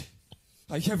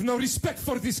I have no respect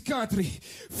for this country.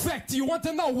 Fact, you want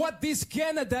to know what this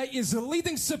Canada is a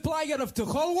leading supplier of the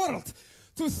whole world?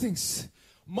 Two things,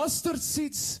 mustard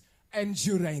seeds and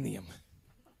uranium.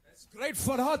 That's great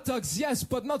for hot dogs, yes,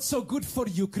 but not so good for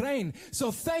Ukraine.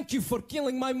 So thank you for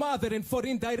killing my mother and for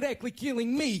indirectly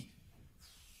killing me.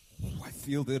 I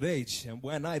feel the rage, and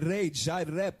when I rage, I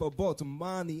rap about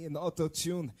money and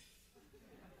auto-tune.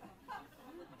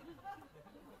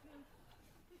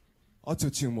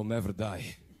 Auto-tune will never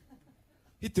die.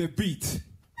 Hit the beat.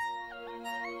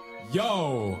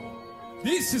 Yo,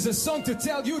 this is a song to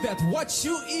tell you that what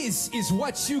you is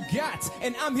what you got.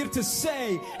 And I'm here to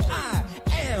say, I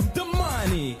am the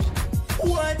money.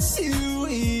 What you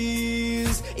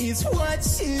is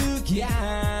what you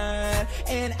got.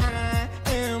 And I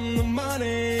am the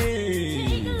money.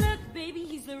 Take a look, baby,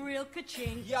 he's the real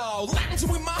ka-ching. Yo, lounging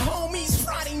with my homies,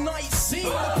 Friday night scene.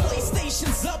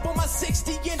 PlayStation's up on my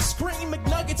 60-inch screen.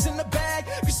 McNuggets in the bag,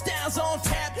 Cristal's on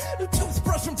tap. New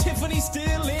toothbrush from Tiffany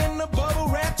still in the bubble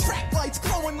wrap. Track lights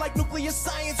glowing like nuclear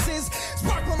sciences.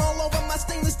 Sparkling all over my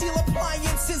stainless steel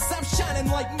appliances. I'm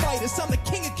shining like Midas, I'm the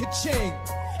king of ka-ching.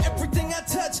 Everything I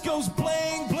touch goes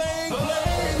bling, bling,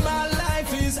 bling. My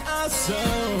life is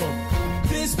awesome.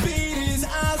 This beat is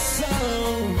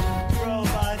awesome.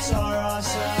 Robots are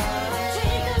awesome.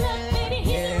 Take a look, baby, he's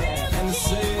the real And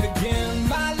say it again,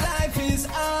 my life is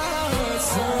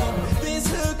awesome. This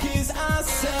hook is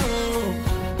awesome.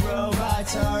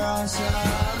 Robots are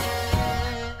awesome.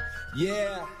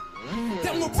 Yeah.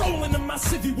 Then we're rolling in my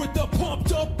city with the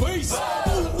pumped up bass.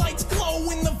 Blue lights glow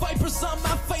in the vipers on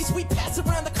my face. We pass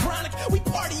around the chronic, we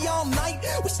party all night.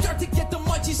 We start to get the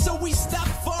munchies, so we stop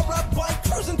for a bite.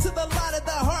 Cruising to the lot of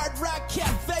the Hard Rock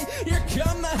Cafe. Here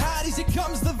come the hotties, here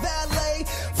comes the valet.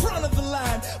 Front of the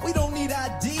line, we don't need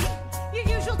ID. Your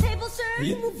usual table, sir?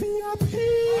 In the VIP.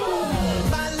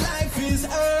 My life is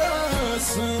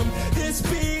awesome. This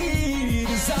beat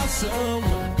is awesome.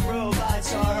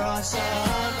 Robots are awesome.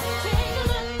 Take a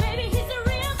look, baby, he's the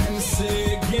real ka-ching.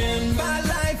 Say it again, my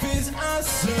life is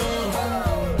awesome.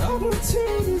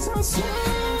 Auto-tune is awesome.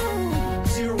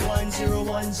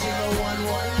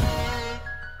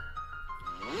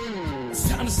 01010111. It's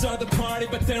time to start the party,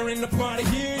 but there ain't no party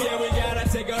here. Yeah, we gotta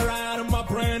take a ride on my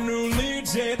brand new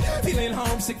Learjet. Feeling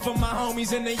homesick for my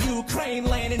homies in the Ukraine,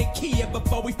 landing in Kiev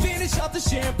before we finish off the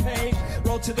champagne.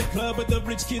 Roll to the club where the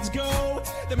rich kids go.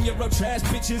 Them Euro trash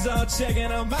bitches all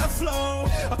checking out my flow.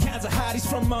 All kinds of hotties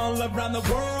from all around the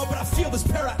world, but I feel this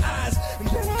pair of eyes, and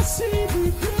then I see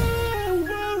the girl.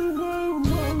 Whoa,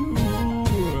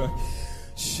 whoa, whoa.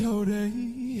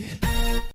 Shorty.